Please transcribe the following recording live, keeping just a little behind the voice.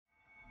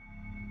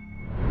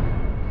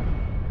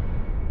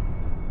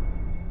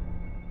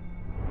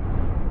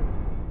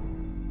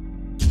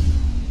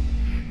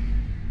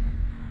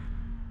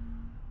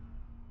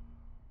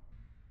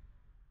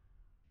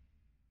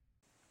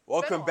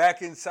Welcome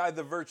back inside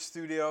the Vert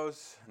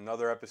Studios.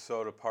 Another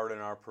episode of Pardon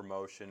Our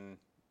Promotion.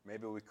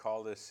 Maybe we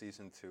call this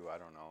season 2. I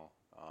don't know.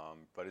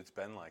 But it's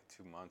been like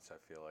 2 months, I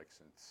feel like,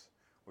 since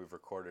we've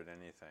recorded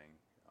anything.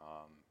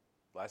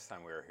 Last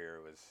time we were here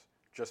was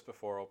just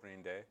before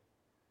opening day.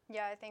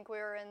 Yeah, I think we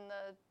were in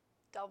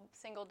the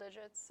single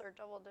digits or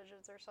double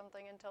digits or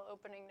something until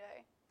opening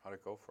day. How'd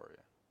it go for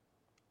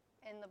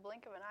you? In the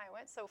blink of an eye. It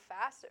went so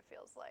fast, it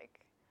feels like.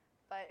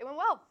 But it went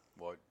well.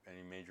 What?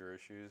 Any major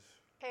issues?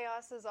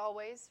 Chaos as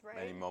always, right?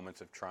 Many moments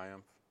of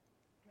triumph?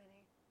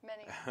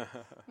 Many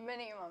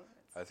moments.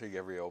 I think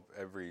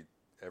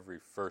every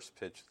first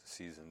pitch of the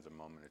season's a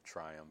moment of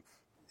triumph.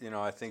 You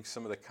know, I think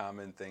some of the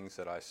common things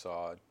that I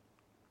saw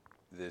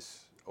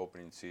this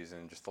opening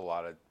season, just a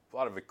lot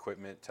of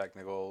equipment,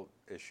 technical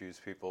issues,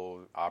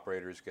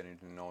 operators getting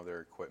to know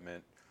their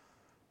equipment.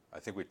 I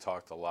think we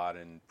talked a lot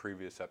in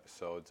previous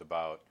episodes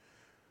about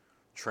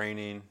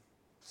training,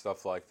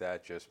 stuff like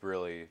that, just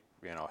really,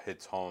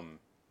 hits home,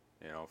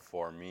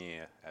 for me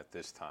at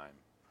this time.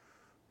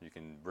 You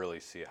can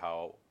really see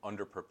how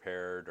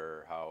underprepared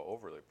or how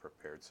overly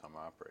prepared some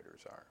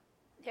operators are.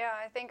 Yeah,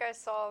 I think I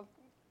saw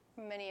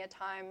many a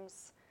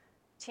times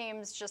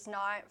teams just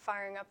not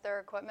firing up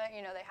their equipment.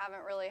 They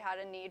haven't really had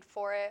a need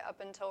for it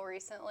up until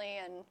recently,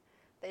 and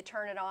they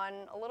turn it on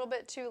a little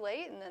bit too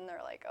late, and then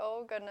they're like,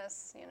 oh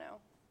goodness,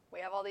 we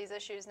have all these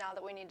issues now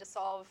that we need to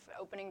solve.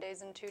 Opening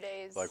day's in 2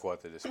 days. Like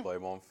what, the display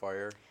won't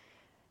fire?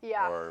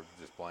 Yeah. Or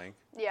just blank?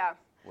 Yeah.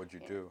 What'd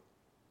you do?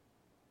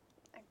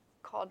 I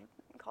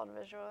called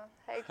visual.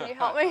 Hey, can you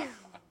help me?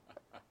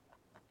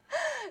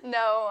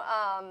 No,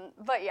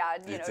 but yeah,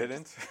 You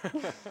didn't?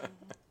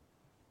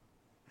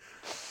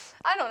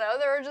 I don't know.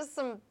 There were just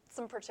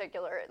some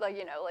particular,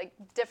 like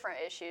different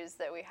issues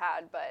that we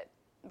had, but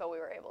we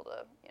were able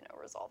to,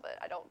 resolve it.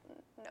 I don't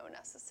know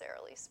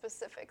necessarily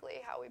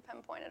specifically how we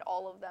pinpointed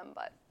all of them,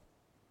 but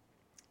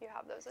you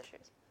have those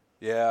issues.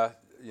 Yeah,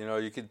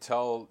 you could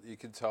tell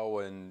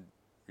when,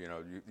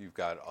 you've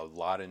got a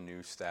lot of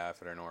new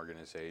staff at an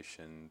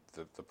organization.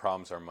 The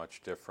problems are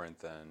much different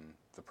than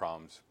the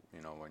problems,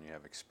 when you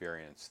have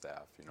experienced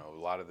staff. A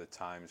lot of the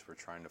times we're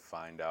trying to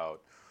find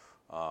out,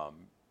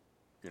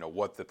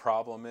 what the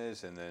problem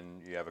is, and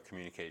then you have a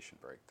communication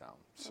breakdown.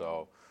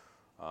 So,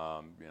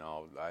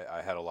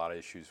 I had a lot of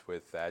issues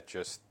with that.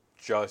 Just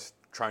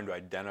trying to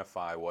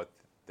identify what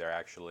they're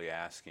actually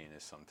asking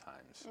is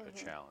sometimes a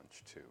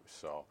challenge too.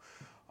 So,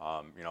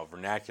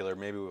 vernacular,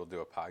 maybe we'll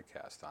do a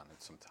podcast on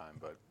it sometime,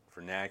 but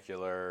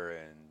vernacular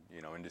and,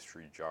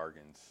 industry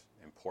jargon's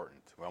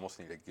important. We almost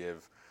need to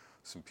give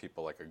some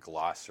people like a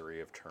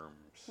glossary of terms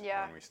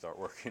when we start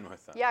working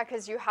with them. Yeah,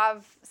 because you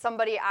have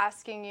somebody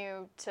asking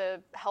you to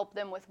help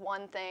them with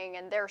one thing,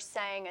 and they're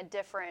saying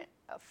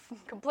a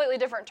completely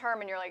different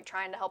term, and you're like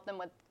trying to help them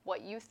with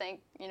what you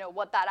think,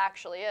 what that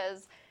actually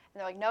is. And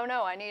they're like,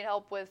 no, I need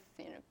help with,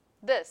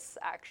 this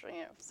actually,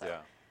 So, yeah.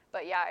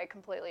 But yeah, I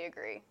completely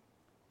agree. You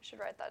should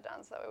write that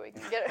down so that way we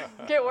can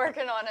get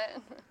working on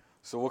it.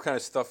 So what kind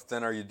of stuff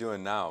then are you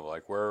doing now?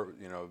 Like where,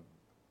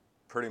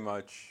 pretty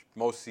much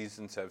most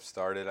seasons have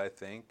started, I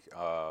think.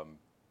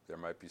 There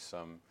might be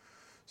some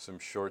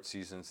short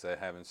seasons that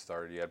haven't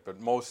started yet, but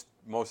most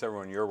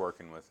everyone you're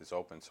working with is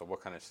open. So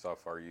what kind of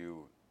stuff are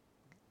you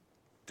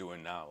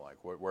doing now? Like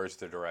where's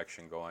the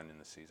direction going in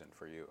the season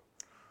for you?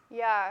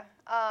 Yeah,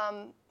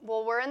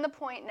 well, we're in the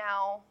point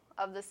now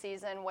of the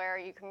season where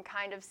you can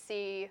kind of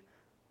see,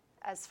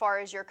 as far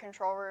as your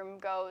control room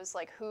goes,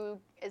 like who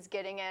is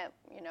getting it.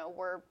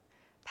 We're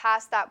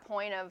past that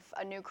point of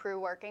a new crew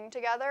working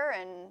together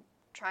and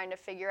trying to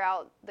figure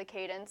out the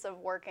cadence of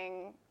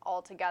working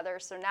all together.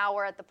 So now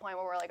we're at the point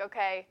where we're like,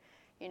 okay,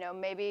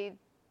 maybe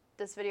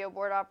this video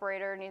board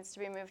operator needs to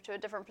be moved to a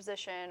different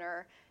position,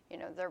 or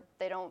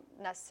they don't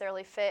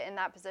necessarily fit in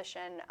that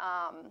position.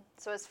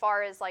 So as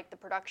far as like the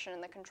production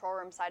and the control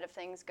room side of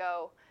things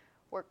go,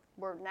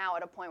 we're now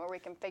at a point where we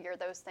can figure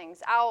those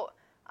things out.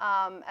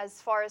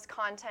 As far as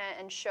content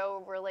and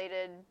show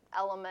related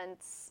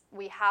elements,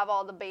 we have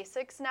all the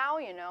basics now.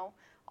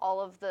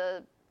 All of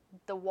the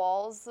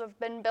walls have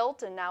been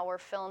built, and now we're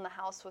filling the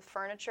house with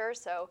furniture.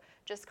 So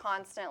just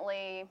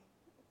constantly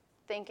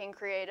thinking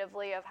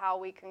creatively of how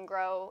we can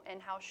grow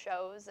in-house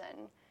shows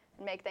and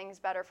make things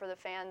better for the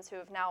fans who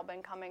have now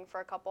been coming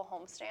for a couple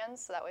homestands,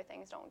 so that way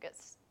things don't get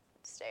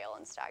stale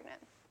and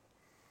stagnant.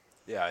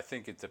 Yeah, I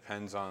think it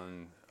depends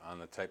on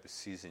the type of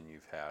season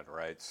you've had,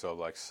 right? So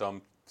like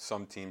some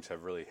teams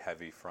have really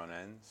heavy front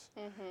ends,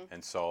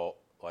 and so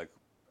like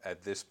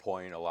at this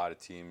point, a lot of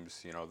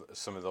teams,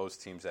 some of those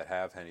teams that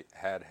have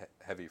had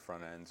heavy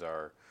front ends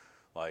are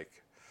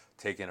like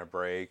taking a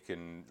break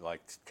and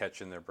like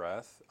catching their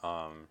breath,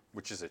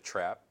 which is a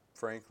trap,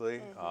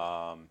 frankly.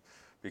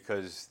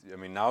 Because,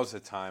 now's the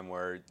time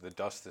where the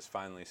dust is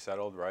finally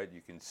settled, right?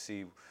 You can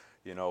see,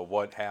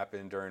 what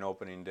happened during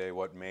opening day,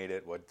 what made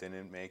it, what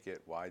didn't make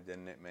it, why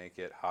didn't it make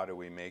it, how do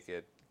we make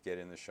it get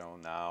in the show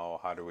now,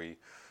 how do we,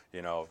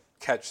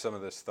 catch some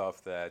of the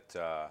stuff that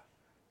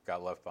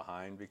got left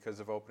behind because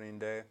of opening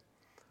day.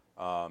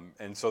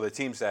 And so the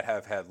teams that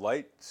have had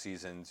light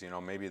seasons,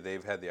 maybe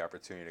they've had the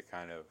opportunity to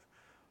kind of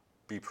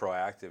be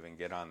proactive and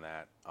get on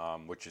that,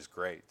 which is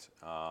great.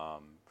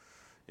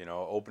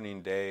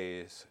 Opening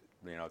days,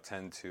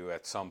 tend to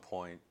at some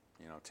point,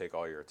 take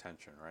all your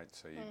attention, right?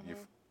 So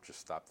you've just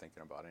stopped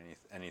thinking about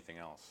anything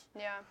else.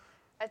 Yeah,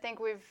 I think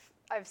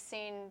I've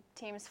seen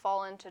teams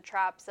fall into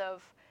traps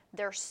of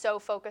they're so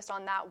focused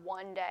on that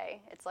one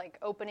day. It's like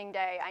opening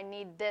day, I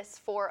need this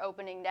for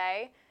opening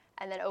day.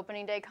 And then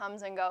opening day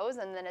comes and goes,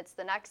 and then it's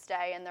the next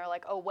day, and they're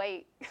like, oh,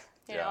 wait.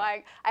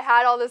 I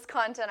had all this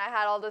content, I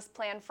had all this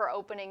planned for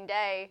opening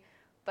day,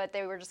 but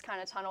they were just kind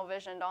of tunnel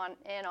visioned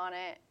in on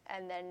it.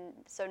 And then,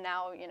 so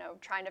now,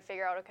 trying to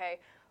figure out, okay,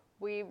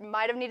 we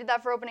might have needed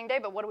that for opening day,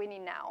 but what do we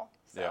need now?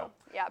 So,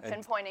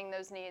 pinpointing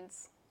those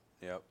needs.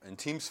 Yep, and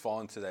teams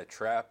fall into that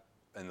trap,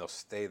 and they'll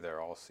stay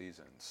there all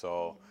season.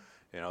 So,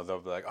 they'll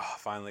be like, oh,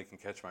 finally can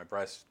catch my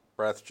breath.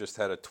 Just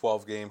had a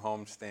 12-game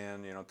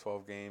homestand,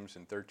 12 games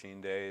in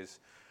 13 days.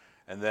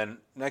 And then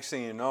next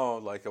thing you know,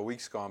 like a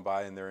week's gone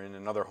by and they're in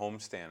another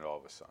homestand all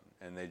of a sudden,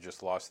 and they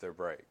just lost their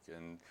break.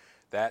 And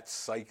that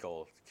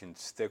cycle can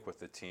stick with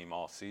the team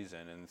all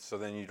season. And so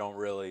then you don't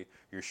really,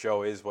 your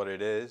show is what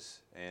it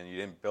is, and you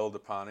didn't build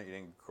upon it, you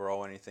didn't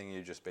grow anything,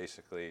 you just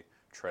basically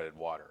treaded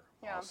water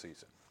all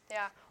season.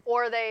 Yeah,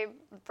 or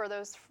for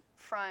those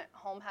front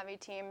home-heavy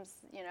teams,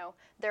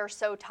 they're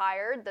so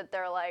tired that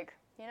they're like,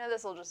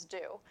 this will just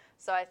do.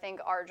 So I think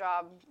our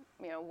job,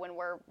 when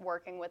we're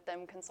working with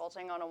them,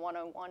 consulting on a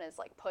one-on-one, is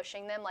like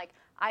pushing them. Like,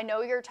 I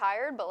know you're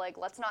tired, but like,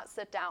 let's not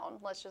sit down.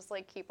 Let's just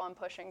like keep on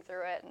pushing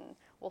through it, and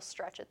we'll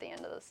stretch at the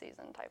end of the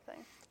season type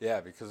thing. Yeah,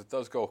 because it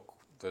does go.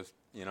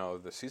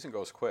 The season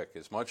goes quick.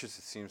 As much as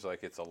it seems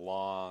like it's a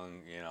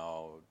long,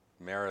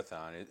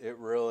 marathon, it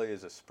really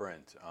is a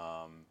sprint.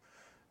 I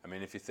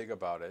mean, if you think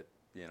about it,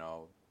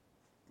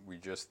 we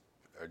just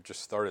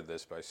started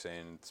this by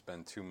saying it's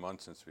been 2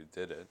 months since we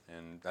did it,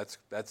 and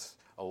that's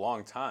a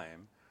long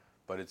time,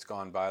 but it's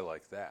gone by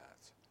like that.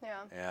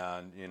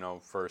 Yeah.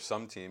 And for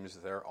some teams,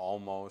 they're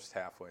almost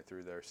halfway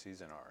through their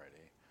season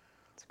already.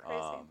 It's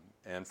crazy.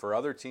 And for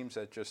other teams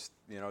that just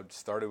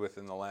started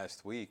within the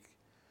last week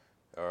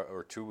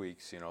or 2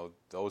 weeks,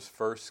 those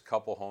first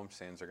couple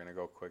homestands are going to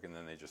go quick, and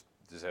then they just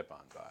zip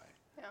on by.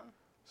 Yeah.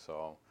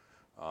 So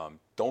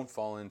don't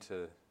fall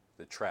into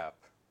the trap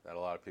that a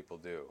lot of people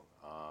do.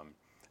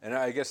 And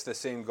I guess the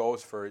same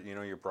goes for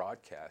your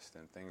broadcast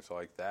and things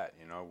like that.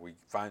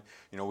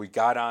 We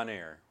got on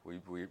air.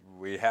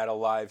 We had a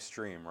live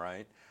stream,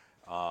 right?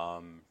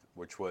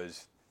 Which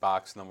was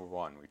box number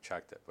one. We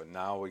checked it, but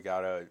now we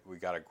gotta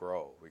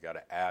grow. We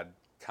gotta add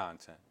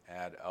content,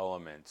 add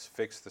elements,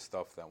 fix the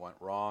stuff that went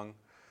wrong,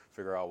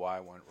 figure out why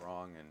it went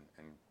wrong,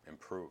 and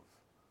improve.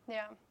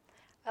 Yeah,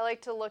 I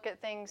like to look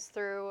at things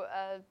through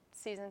a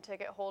season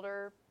ticket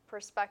holder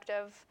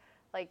perspective.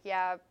 Like,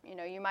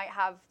 you might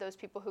have those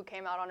people who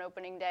came out on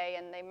opening day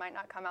and they might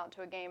not come out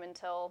to a game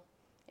until,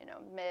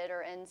 mid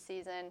or end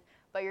season,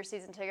 but your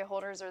season ticket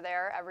holders are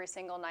there every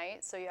single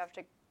night, so you have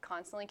to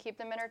constantly keep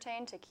them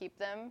entertained to keep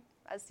them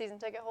as season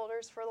ticket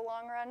holders for the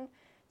long run.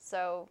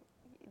 So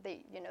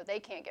they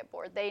can't get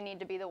bored. They need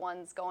to be the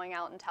ones going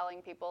out and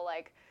telling people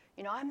like,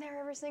 I'm there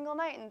every single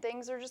night and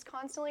things are just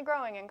constantly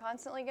growing and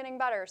constantly getting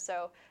better.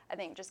 So I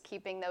think just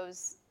keeping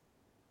those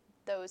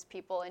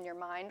people in your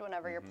mind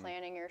whenever you're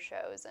planning your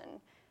shows, and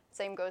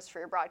same goes for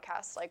your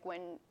broadcasts. Like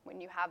when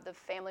you have the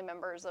family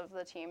members of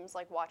the teams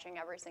like watching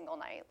every single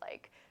night,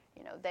 like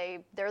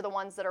they're the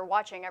ones that are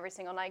watching every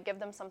single night. Give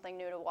them something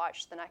new to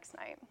watch the next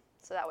night,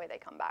 so that way they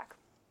come back.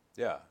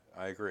 Yeah,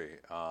 I agree.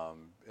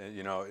 And,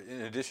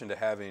 in addition to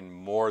having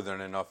more than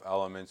enough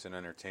elements and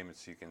entertainment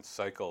so you can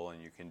cycle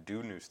and you can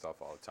do new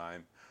stuff all the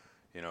time,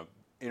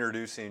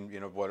 introducing,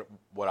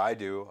 what I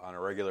do on a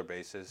regular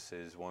basis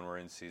is when we're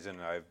in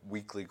season, I have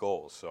weekly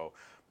goals. So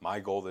my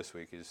goal this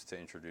week is to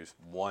introduce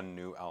one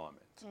new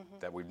element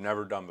that we've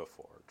never done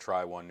before.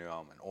 Try one new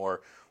element,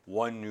 or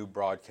one new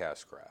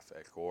broadcast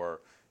graphic,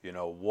 or,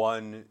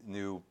 one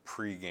new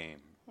pregame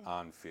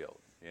on field,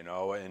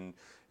 and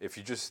if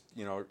you just,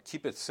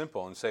 keep it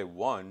simple and say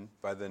one,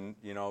 by the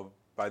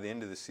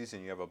end of the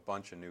season, you have a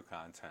bunch of new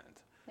content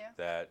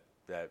that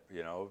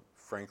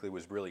frankly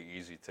was really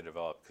easy to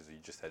develop because you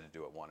just had to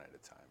do it one at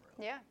a time.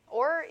 Really. Yeah,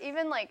 or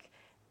even like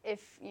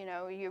if you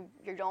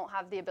don't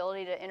have the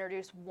ability to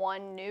introduce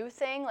one new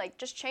thing, like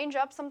just change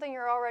up something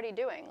you're already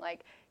doing.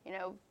 Like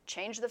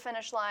change the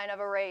finish line of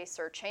a race,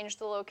 or change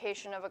the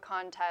location of a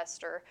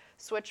contest, or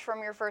switch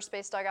from your first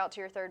base dugout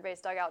to your third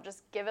base dugout.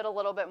 Just give it a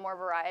little bit more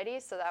variety,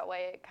 so that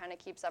way it kind of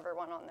keeps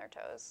everyone on their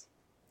toes.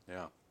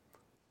 Yeah.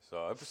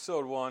 So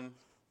episode 1,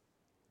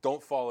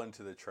 don't fall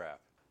into the trap.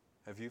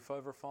 Have you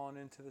ever fallen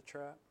into the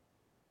trap?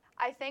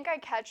 I think I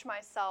catch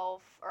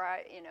myself, or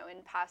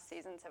in past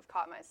seasons have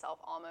caught myself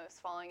almost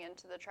falling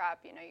into the trap.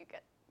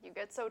 You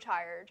get so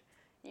tired,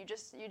 you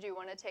do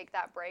want to take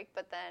that break,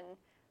 but then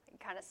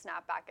kind of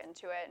snap back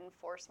into it and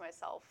force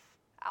myself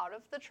out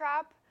of the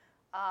trap.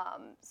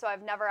 So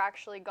I've never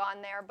actually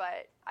gone there,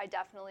 but I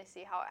definitely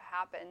see how it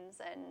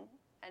happens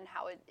and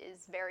how it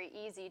is very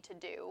easy to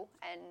do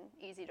and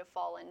easy to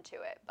fall into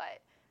it.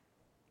 But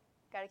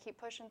got to keep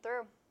pushing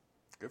through.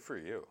 Good for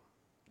you.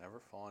 Never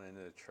fallen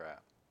into the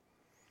trap.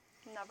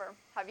 Never.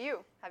 Have you?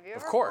 Have you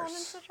ever Of course. fallen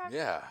into the trap?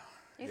 Yeah.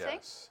 You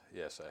yes. think?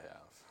 Yes, I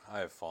have. I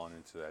have fallen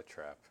into that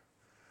trap.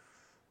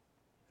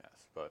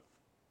 Yes, but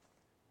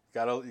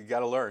you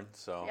gotta learn.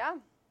 So Yeah.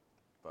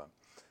 But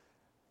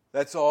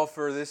that's all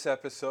for this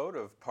episode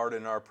of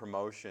Pardon Our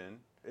Promotion.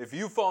 If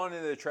you've fallen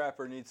into the trap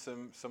or need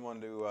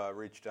someone to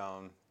reach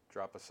down,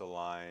 drop us a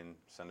line,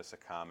 send us a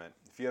comment.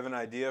 If you have an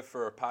idea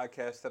for a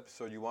podcast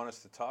episode you want us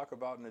to talk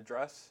about and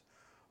address,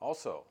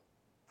 also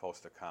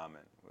post a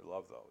comment. We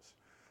love those.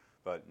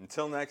 But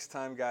until next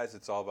time, guys,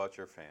 it's all about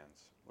your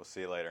fans. We'll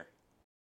see you later.